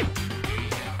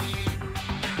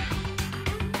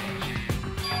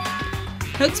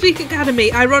 Hoaxpeak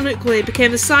Academy ironically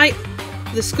became the site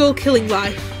of the school killing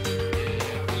life.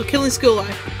 Or killing school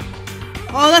life.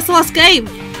 Oh, that's the last game!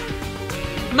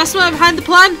 The mastermind behind the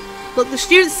plan? Look, the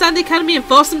students stand the academy and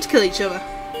force them to kill each other.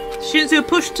 Students who are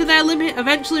pushed to their limit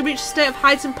eventually reach a state of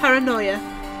heightened paranoia.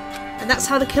 And that's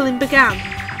how the killing began.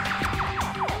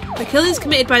 The killings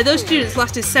committed by those students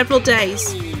lasted several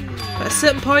days. But at a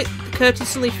certain point, the curtain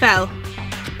suddenly fell.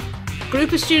 A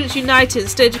group of students united and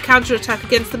staged a counter-attack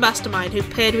against the mastermind who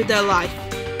paid with their life.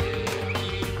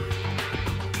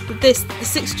 With this, the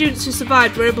 6 students who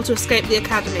survived were able to escape the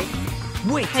academy.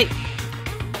 Wait. Hey.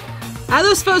 Are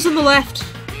those photos on the left?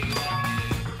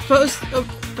 Photos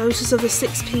of the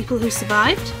 6 people who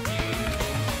survived?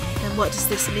 And what does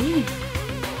this mean?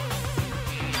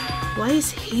 Why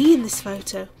is he in this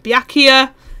photo?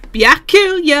 Byakuya!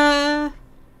 Byakuya!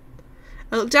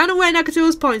 I looked down at where Nagato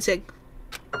was pointing.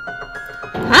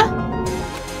 Huh?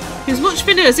 He was much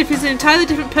thinner, as if he was an entirely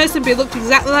different person, but he looked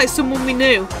exactly like someone we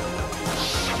knew.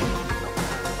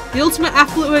 The ultimate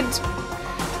affluent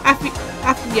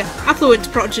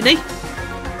progeny,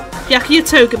 Byakuya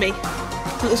Togami.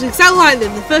 It looks exactly like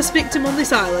them, the first victim on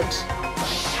this island.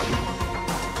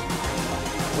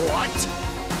 What?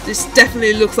 This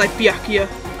definitely looks like Byakuya.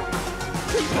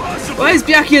 Why is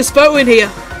Byakuya's photo in here?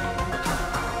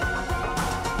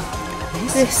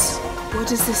 What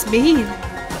does this mean?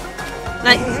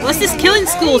 Like, what's this killing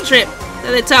school trip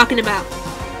that they're talking about?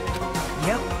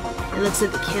 Yep. It looks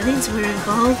like the killings we're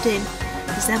involved in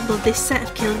resemble this set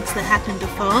of killings that happened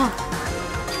before.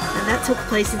 And that took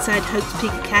place inside Hope's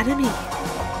Peak Academy.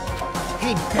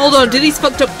 Hey, hold on, do these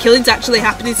fucked up killings actually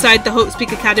happen inside the Hope's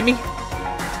Peak Academy?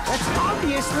 That's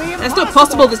obviously impossible. That's not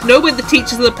possible, there's no way the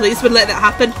teachers and the police would let that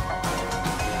happen.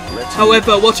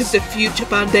 However, what if the future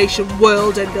Foundation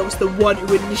World Ender was the one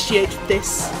who initiated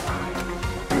this?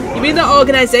 You mean that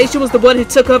organisation was the one who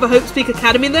took over Hope's Peak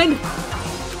Academy then?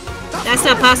 That's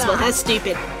not possible, that's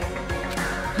stupid.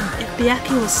 If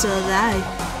Byakuya was still alive,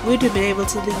 we would have been able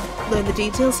to learn the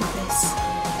details of this.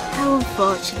 How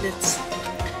unfortunate.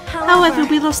 However,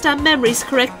 we lost our memories,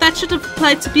 correct? That should have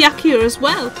applied to Byakuya as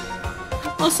well.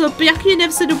 Also, Byakuya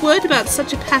never said a word about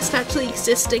such a past actually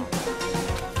existing.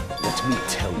 Let me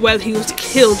tell you. Well, he was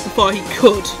killed before he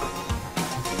could.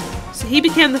 So he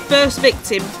became the first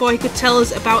victim before he could tell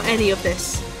us about any of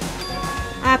this.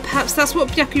 Perhaps that's what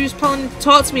Byakuya was planning to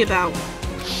talk to me about.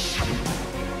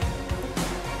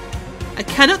 I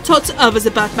cannot talk to others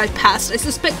about my past. I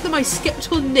suspect that my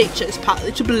skeptical nature is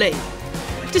partly to blame.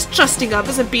 Distrusting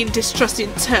others and being distrusted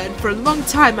in turn. For a long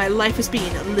time, my life has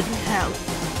been a living hell.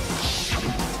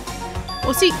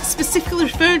 Was he specifically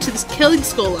referring to this killing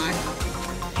school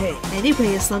life? Hey,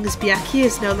 anyway, as long as Byakuya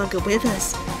is no longer with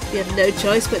us, we have no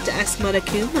choice but to ask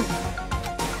Monokuma.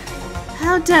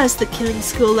 How does the killing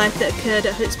school life that occurred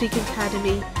at Hope's Peak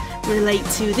Academy relate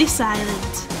to this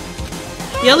island?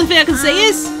 The only thing I can say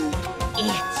is,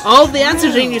 all the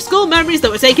answers are in your school memories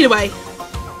that were taken away.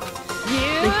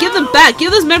 Then give them back,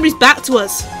 give those memories back to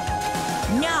us.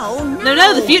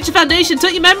 No, the Future Foundation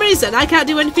took your memories and I can't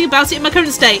do anything about it in my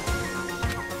current state.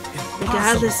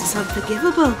 Regardless, it's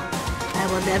unforgivable. I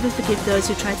will never forgive those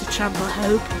who try to trample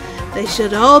hope. They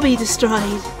should all be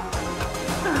destroyed.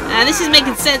 This is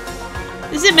making sense.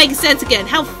 This isn't making sense again.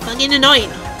 How fucking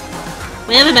annoying.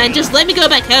 Whatever, man, just let me go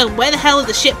back home. Where the hell are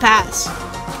the ship parts?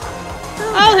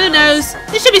 Oh, who knows?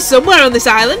 They should be somewhere on this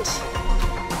island.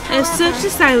 I have searched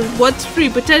this island once through,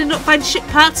 but I did not find ship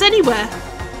parts anywhere.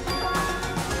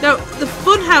 Now, the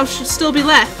funhouse should still be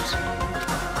left.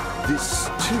 This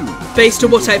too. Based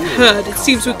on what I've heard, it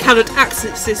seems we cannot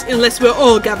access this unless we're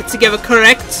all gathered together,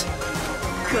 correct?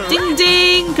 Ding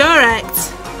ding,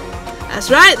 correct. That's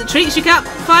right, the treats you can't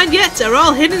find yet are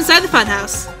all hidden inside the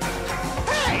funhouse.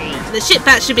 And the ship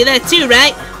parts should be there too,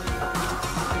 right?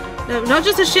 No, not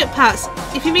just the ship parts.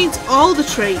 If he means all the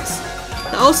treats.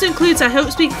 That also includes our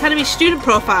Hope's Peak Academy student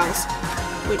profiles,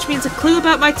 which means a clue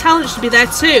about my talent should be there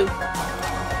too.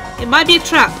 It might be a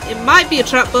trap. It might be a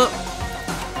trap, but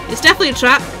it's definitely a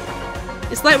trap.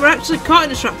 It's like we're actually caught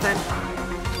in a trap then.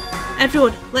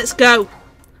 Everyone, let's go.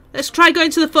 Let's try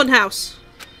going to the funhouse.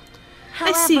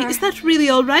 I see, is that really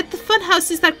alright? The funhouse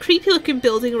is that creepy looking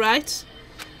building, right?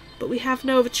 But we have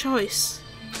no other choice.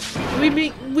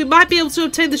 We might be able to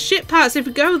obtain the ship parts if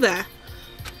we go there.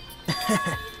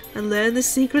 And learn the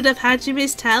secret of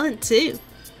Hajime's talent too.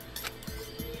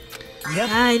 Yep.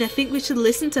 Fine, I think we should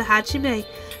listen to Hajime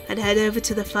and head over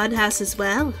to the funhouse as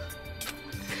well.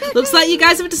 Looks like you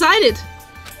guys have decided.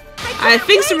 I have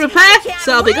things to repair,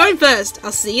 so I'll be going first.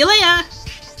 I'll see you later.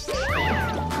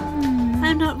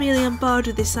 I'm not really on board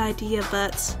with this idea,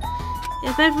 but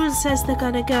if everyone says they're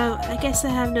gonna go, I guess I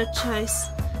have no choice.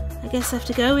 I guess I have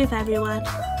to go with everyone.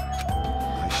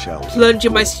 I shall.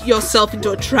 Plunging yourself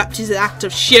into a trap is an act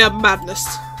of sheer madness.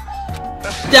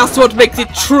 That's what makes it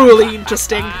truly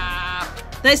interesting.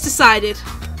 That's decided.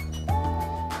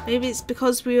 Maybe it's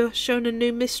because we were shown a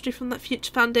new mystery from that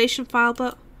Future Foundation file,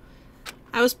 but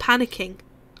I was panicking.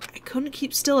 I couldn't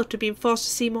keep still after being forced to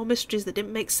see more mysteries that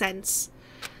didn't make sense.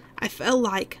 I felt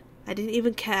like I didn't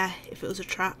even care if it was a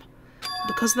trap.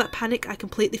 Because of that panic, I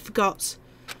completely forgot.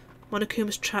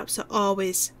 Monokuma's traps are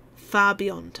always far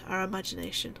beyond our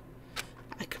imagination.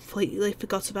 I completely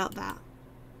forgot about that.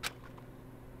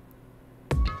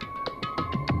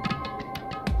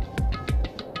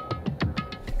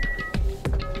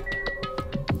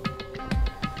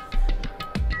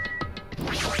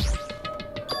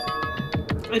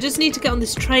 I just need to get on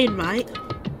this train, right?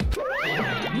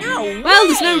 No. Well,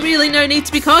 there's no need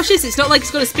to be cautious. It's not like it's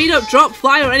going to speed up, drop,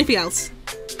 fly, or anything else.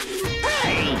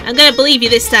 I'm going to believe you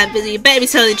this time, Busy. You better be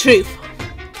telling the truth.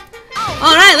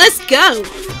 Alright, let's go!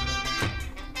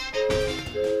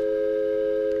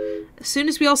 As soon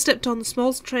as we all stepped on, the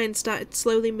small train started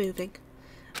slowly moving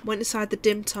and went inside the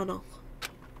dim tunnel.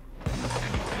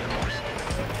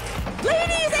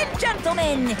 Ladies and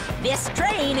gentlemen, this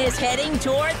train is heading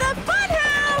toward the funhouse!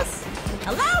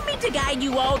 Allow me to guide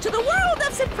you all to the world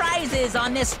of surprises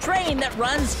on this train that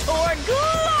runs toward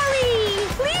glory!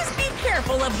 Please be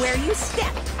careful of where you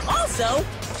step. Also,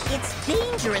 it's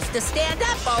dangerous to stand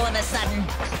up all of a sudden.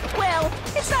 Well,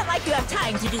 it's not like you have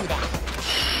time to do that.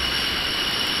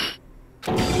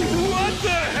 What the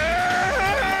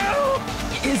hell?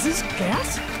 Is this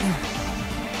gas?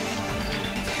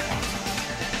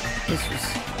 This was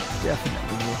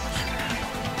definitely worse.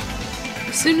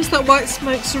 As soon as that white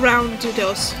smoke surrounded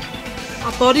us,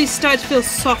 our bodies started to feel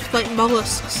soft like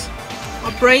mollusks.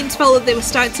 Our brains felt that they were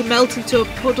starting to melt into a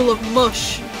puddle of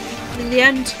mush. And in the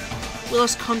end, we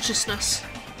lost consciousness.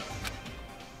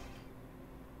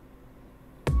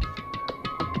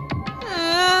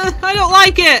 I don't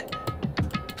like it!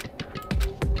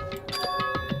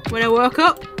 When I woke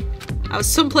up, I was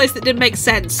someplace that didn't make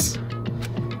sense.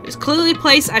 It was clearly a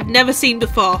place I've never seen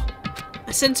before.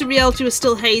 My sense of reality was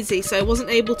still hazy, so I wasn't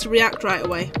able to react right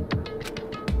away.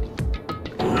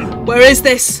 Where is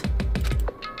this?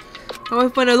 However,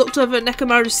 when I looked over at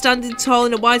Nekomaru standing tall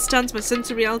in a wide stance, my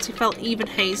sense of reality felt even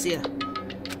hazier.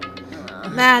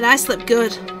 Man, I slept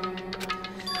good.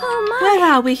 Oh my. Where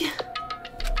are we?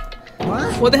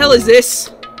 What the hell is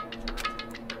this?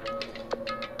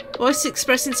 Voices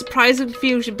expressing surprise and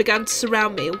confusion began to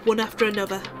surround me, one after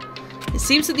another. It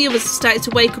seems that the others started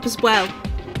to wake up as well.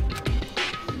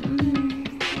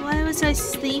 Why was I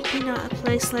sleeping at a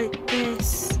place like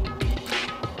this?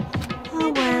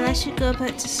 Oh well, I should go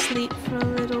back to sleep for a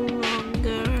little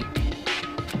longer.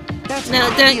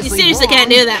 No, don't. You seriously can't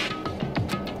do that.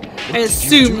 I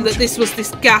assumed that this was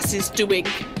this gas's doing.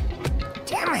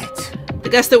 Damn it! The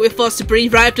gas that we were forced to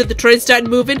breathe right after the train started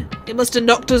moving. It must have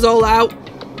knocked us all out.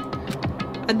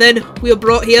 And then we were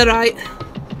brought here, right?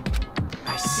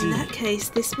 I see. In that case,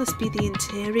 this must be the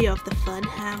interior of the fun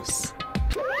house.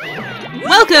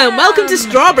 Welcome to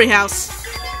Strawberry House.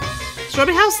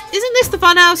 Strawberry House? Isn't this the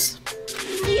fun house?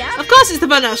 Yeah. Of course it's the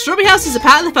fun house. Strawberry House is a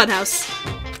part of the fun house.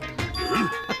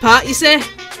 A part, you say?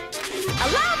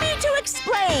 Allow me to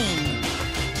explain.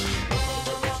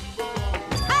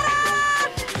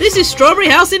 Ta-da! This is Strawberry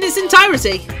House in its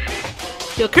entirety.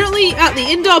 You're currently at the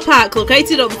indoor park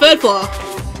located on the 3rd floor.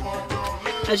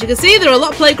 As you can see, there are a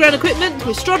lot of playground equipment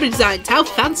with strawberry designs. How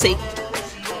fancy.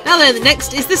 Now then, the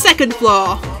next is the 2nd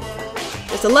floor.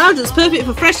 There's a lounge that's perfect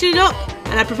for freshening up,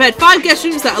 and I prepared 5 guest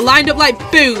rooms that are lined up like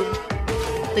boom.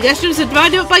 The guest rooms are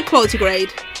divided up by quality grade.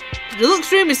 The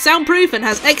deluxe room is soundproof and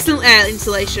has excellent air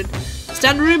insulation. The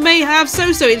standard room may have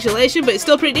so-so insulation, but it's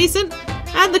still pretty decent.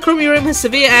 And the crummy room has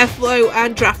severe airflow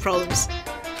and draft problems.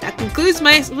 That concludes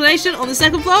my explanation on the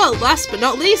 2nd floor. Last but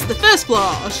not least, the 1st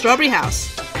floor of Strawberry House.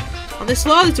 On this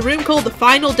floor, there's a room called the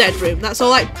Final Dead Room. That's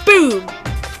all like boom!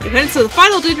 You can enter the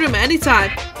Final Dead Room at any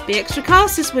time. Be extra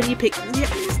cautious when you pick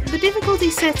the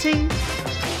difficulty setting.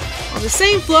 On the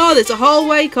same floor, there's a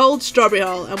hallway called Strawberry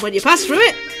Hall, and when you pass through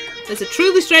it, there's a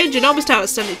truly strange enormous tower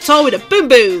standing tall with a boom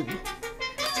boom.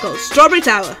 It's called Strawberry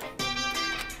Tower.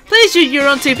 Please use your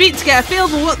own 2 feet to get a feel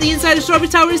for what the inside of Strawberry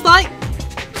Tower is like.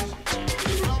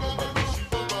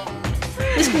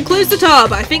 This concludes the tour,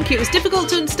 but I think it was difficult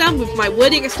to understand with my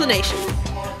wording explanation.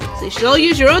 So you should all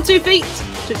use your own 2 feet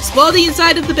to explore the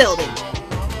inside of the building.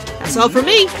 That's all from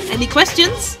me. Any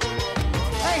questions?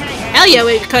 Hell yeah,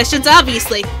 we have questions,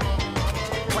 obviously.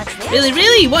 What's this?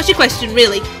 Really? What's your question,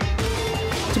 really?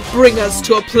 To bring us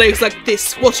to a place like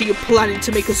this, what are you planning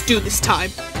to make us do this time?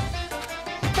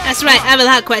 That's right, I have a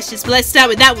lot of questions, but let's start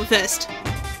with that one first.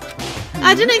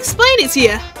 I didn't explain it to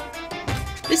you.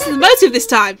 This is the motive this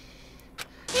time.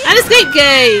 An escape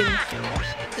game!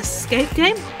 Escape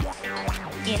game?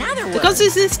 In other The words,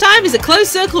 concept this time is a closed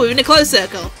circle within a closed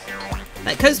circle.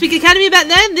 Like Coatspeak Academy back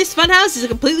then, this funhouse is a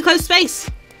completely closed space.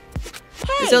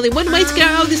 There's only one way to get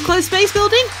out of this closed space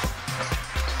building.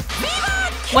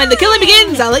 When the killing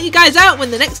begins, I'll let you guys out when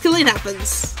the next killing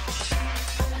happens.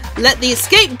 Let the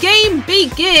escape game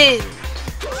begin!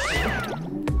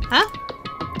 Huh?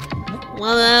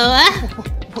 What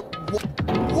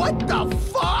the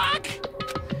fuck?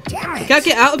 Damn I it! can't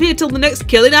get out of here till the next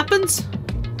killing happens?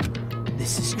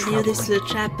 This is I knew trouble. this was a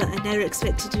trap, but I never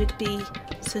expected it would be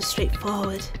so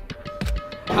straightforward.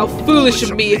 How foolish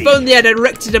of me! If only I'd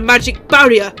erected a magic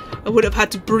barrier, I would have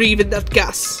had to breathe in that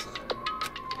gas.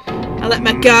 I let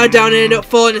my guard down and ended up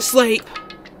falling asleep.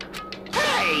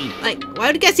 Hey! Like,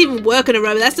 why would gas even work on a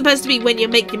robot? That's supposed to be when you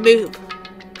make your move.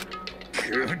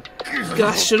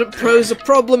 Gas shouldn't pose a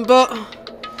problem, but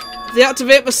if they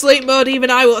activate my sleep mode, even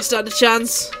I won't stand a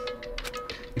chance.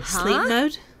 Sleep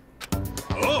mode?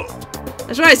 Oh,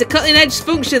 That's right, it's a cutting-edge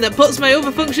function that puts my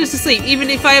other functions to sleep, even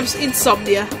if I have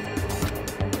insomnia.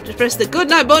 Just press the good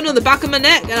night button on the back of my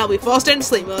neck, and I'll be forced into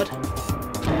sleep mode.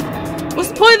 What's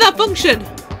the point of that function?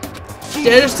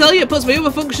 Did I just tell you it puts my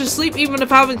other functions to sleep, even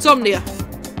if I have insomnia?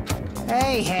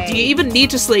 Hey! Do you even need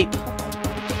to sleep?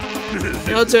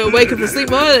 In order to awaken from sleep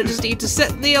mode, I just need to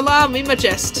set the alarm in my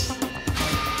chest.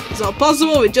 It's all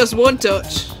possible with just one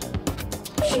touch.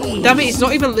 Damn it, he's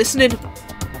not even listening.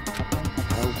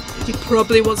 He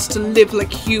probably wants to live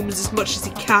like humans as much as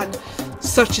he can.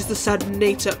 Such is the sad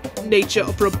nature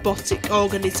of robotic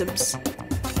organisms.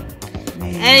 At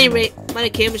any rate,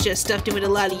 Monokuma was just stuffed in with a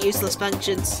lot of useless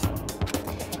functions.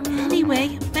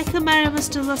 Anyway, Mechamaru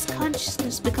must have lost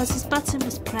consciousness because his button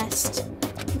was pressed.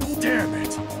 damn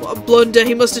it. What a blunder,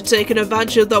 he must have taken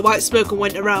advantage of the white smoke and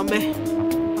went around me.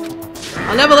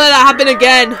 I'll never let that happen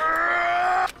again!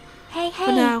 Hey,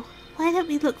 For now, why don't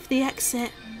we look for the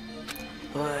exit?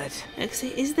 But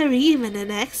Exit? Is there even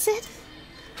an exit?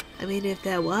 I mean, if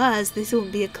there was, this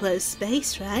wouldn't be a closed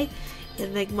space, right?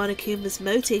 It'd make Monokuma's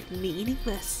motive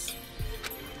meaningless.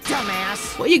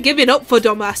 dumbass! What are you giving up for,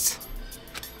 dumbass?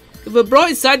 If we're brought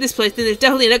inside this place, then there's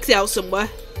definitely an exit out somewhere.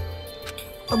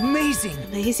 Amazing!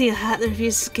 Amazing, a hat that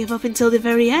refuses to give up until the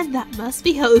very end. That must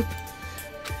be hope.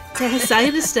 Yes, I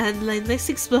understand. Like, let's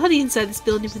explore the inside this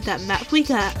building with that map we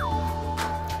got.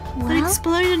 But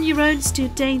exploring on your own is too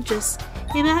dangerous.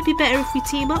 It might be better if we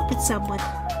team up with someone.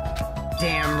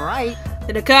 Damn right!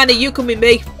 Then Akane, you come with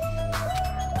me.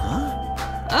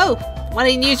 Oh, what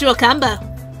an unusual combo.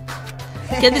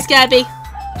 Get this guy, B.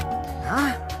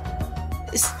 Huh?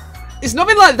 It's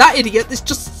nothing like that, idiot. It's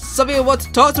just something I want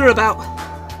to talk to her about.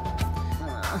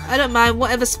 I don't mind,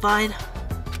 whatever's fine.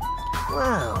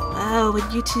 Whoa. Oh,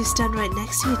 when you two stand right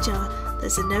next to each other,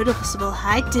 there's a noticeable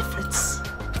height difference.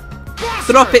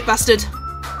 Drop it, bastard.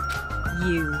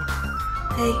 You.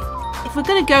 Hey, if we're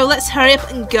gonna go, let's hurry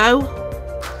up and go.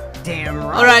 Damn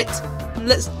right!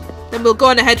 Alright, then we'll go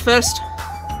on ahead first.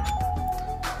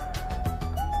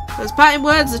 Those parting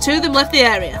words, the two of them left the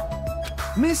area.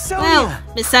 Miss Sonia! Well,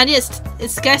 Miss Sonia,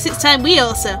 it's guess it's time we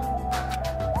also.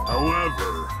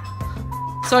 However,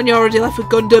 Sonia already left with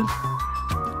Gundam.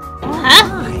 Huh?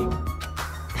 Hi.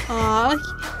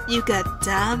 Aw, you got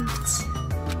dumped.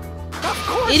 Of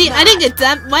course Idiot, not. I didn't get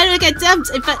dumped. Why did I get dumped?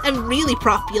 In fact, I'm really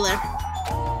popular.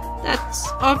 That's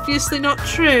obviously not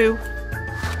true.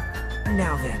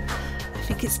 Now then. I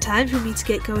think it's time for me to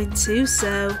get going too,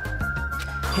 so...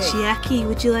 Hey. Chiaki,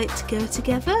 would you like to go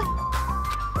together?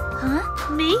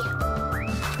 Huh? Me?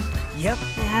 Yep.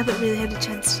 I haven't really had a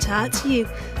chance to talk to you,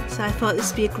 so I thought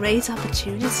this would be a great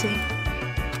opportunity.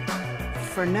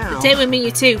 For now. Date with me,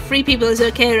 you two. 3 people is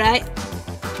okay, right?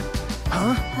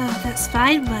 Huh? Oh, that's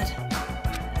fine, bud.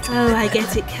 Oh, I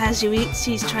get it.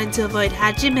 Kazuichi's trying to avoid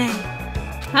Hajime.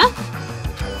 Huh?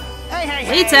 Hey!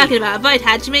 What are you talking about? Avoid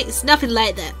Hajime? It's nothing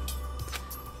like that.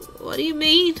 What do you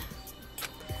mean?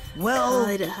 Well,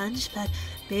 I had a hunch, but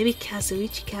maybe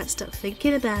Kazuichi can't stop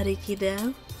thinking about it, you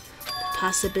know? The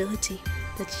possibility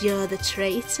that you're the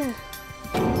traitor.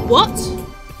 What?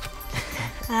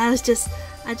 I just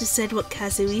said what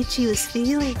Kazuichi was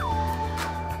feeling.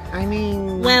 I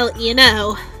mean... Well, you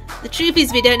know, the truth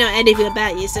is we don't know anything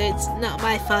about you, so it's not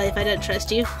my fault if I don't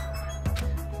trust you.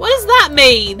 What does that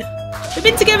mean? We've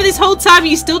been together this whole time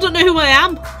and you still don't know who I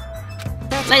am?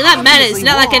 that's Like, that matters. It's obviously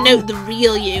not like I know wrong. the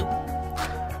real you.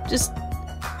 Just,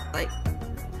 like,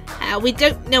 how we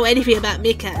don't know anything about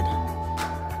Mikan.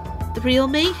 The real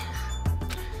me?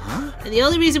 Huh? And the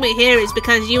only reason we're here is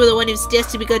because you were the one who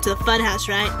suggested we go to the funhouse,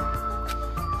 right?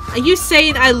 Are you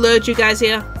saying I lured you guys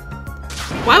here?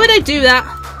 Why would I do that?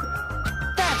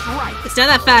 That's right. It's not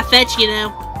that far-fetched, you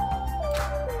know.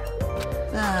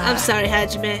 I'm sorry,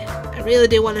 Hajime. I really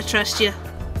do want to trust you.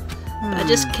 But I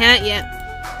just can't yet.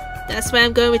 That's why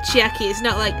I'm going with Chiaki. It's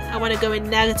not like I want to go with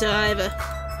Nagato either.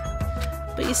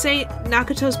 But you say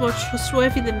Nagato's more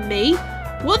trustworthy than me?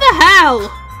 What the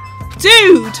hell?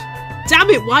 Dude! Damn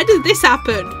it, why did this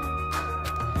happen?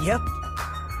 Yep.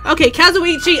 Okay,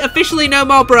 Kazuichi, officially no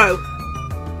more bro.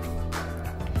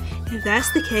 If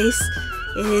that's the case,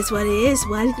 it is what it is.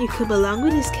 Why didn't you come along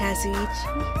with us, Kazuichi?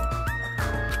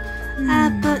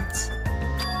 But...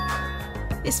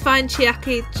 It's fine,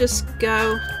 Chiaki, just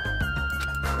go.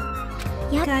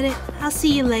 Yep. Got it. I'll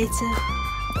see you later.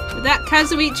 With that,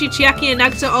 Kazuichi, Chiaki and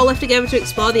Nagato all left together to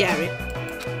explore the area.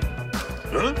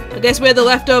 Huh? I guess we're the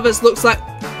leftovers. Looks like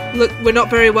we're not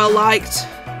very well liked.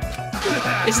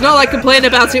 It's not like complaining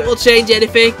about it will change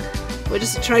anything. We're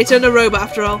just a traitor and a robot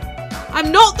after all.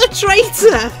 I'm not the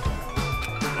traitor!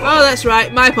 Oh, that's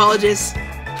right. My apologies.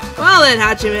 Well then,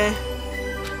 Hajime.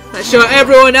 Let's show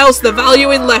everyone else the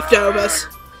value in leftovers.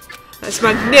 Let's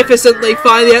magnificently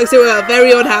find the exit with our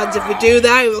very own hands. If we do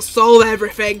that, it will solve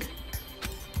everything.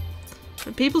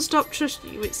 When people stop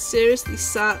trusting you, it seriously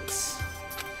sucks.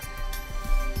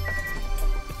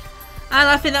 And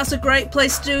I think that's a great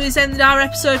place to end our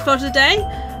episode for today.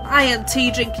 I am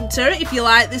Tea Drinking Turret. If you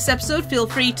like this episode, feel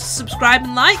free to subscribe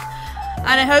and like.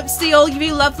 And I hope to see all of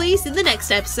you lovelies in the next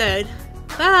episode.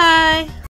 Bye!